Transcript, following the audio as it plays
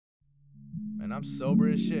I'm sober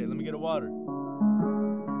as shit. Let me get a water.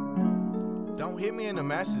 Don't hit me in the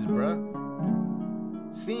masses, bruh.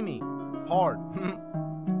 See me. Hard.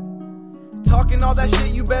 Talking all that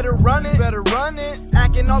shit, you better run it. Better run it.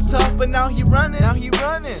 Acting all tough, but now he running. Now he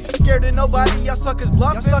running. Scared of nobody, y'all suckers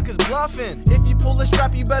bluffing. Y'all suckers bluffing. If you pull a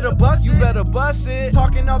strap, you better bust it. You better bust it.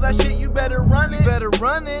 Talking all that shit, you better run it. You better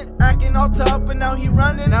run it. Acting all tough, but now he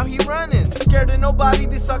running. Now he running. Scared of nobody,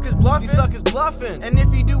 these suckers bluffing. These suckers bluffing. And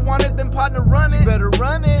if you do want it, then partner run it. Better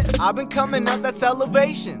run it. I've been coming up, that's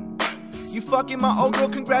elevation. You fucking my old girl,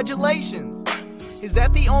 congratulations. Is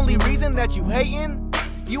that the only reason that you hating?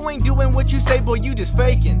 You ain't doing what you say, boy, you just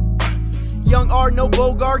faking. Young R, no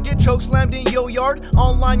Bogart, get choke slammed in your yard.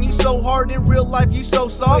 Online you so hard, in real life you so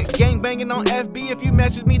soft. Gang banging on FB, if you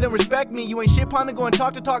message me then respect me. You ain't shit ponna go and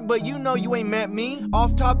talk to talk, but you know you ain't met me.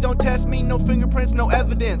 Off top, don't test me, no fingerprints, no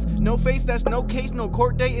evidence. No face, that's no case, no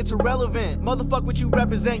court date, it's irrelevant. Motherfuck what you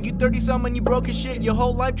represent, you 30-something, you broke as shit. Your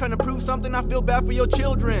whole life trying to prove something, I feel bad for your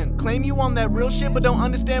children. Claim you on that real shit, but don't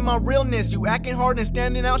understand my realness. You acting hard and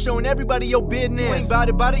standing out, showing everybody your business. You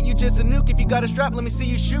ain't bout it, you just a nuke. If you got a strap, let me see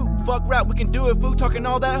you shoot. Fuck rap, we can do it, fool. Talking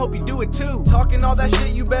all that, hope you do it too. Talking all that shit,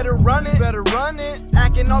 you better run it. Better run it.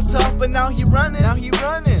 Acting all tough, but now he running. Now he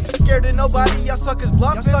running. Scared of nobody, y'all suckers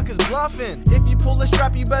bluffing. Y'all suckers bluffing. If you pull a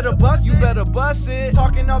strap, you better bust it. You better bust it.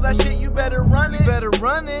 Talking all that shit, you better run it. You better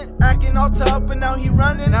run it. Acting all tough, but now he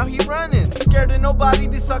running. Now he running. Scared of nobody,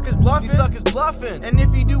 these suckers bluffing. These suckers bluffing. And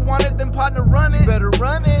if you do want it, then partner run it. Better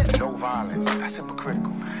run it. No violence. That's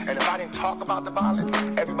hypocritical. And if I didn't talk about the violence,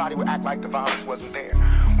 everybody would act like the violence wasn't there.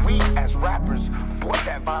 We, as rappers, bought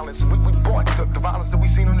that violence. We bought the violence that we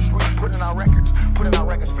seen on the street, put in our records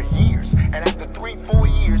for years. And after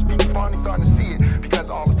 3-4 years, people finally starting to see it because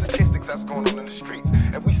of all the statistics that's going on in the streets.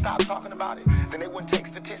 If we stop talking about it, then they wouldn't take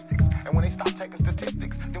statistics. And when they stop taking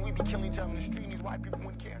statistics, then we'd be killing each other in the street and these white people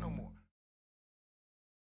wouldn't care no more.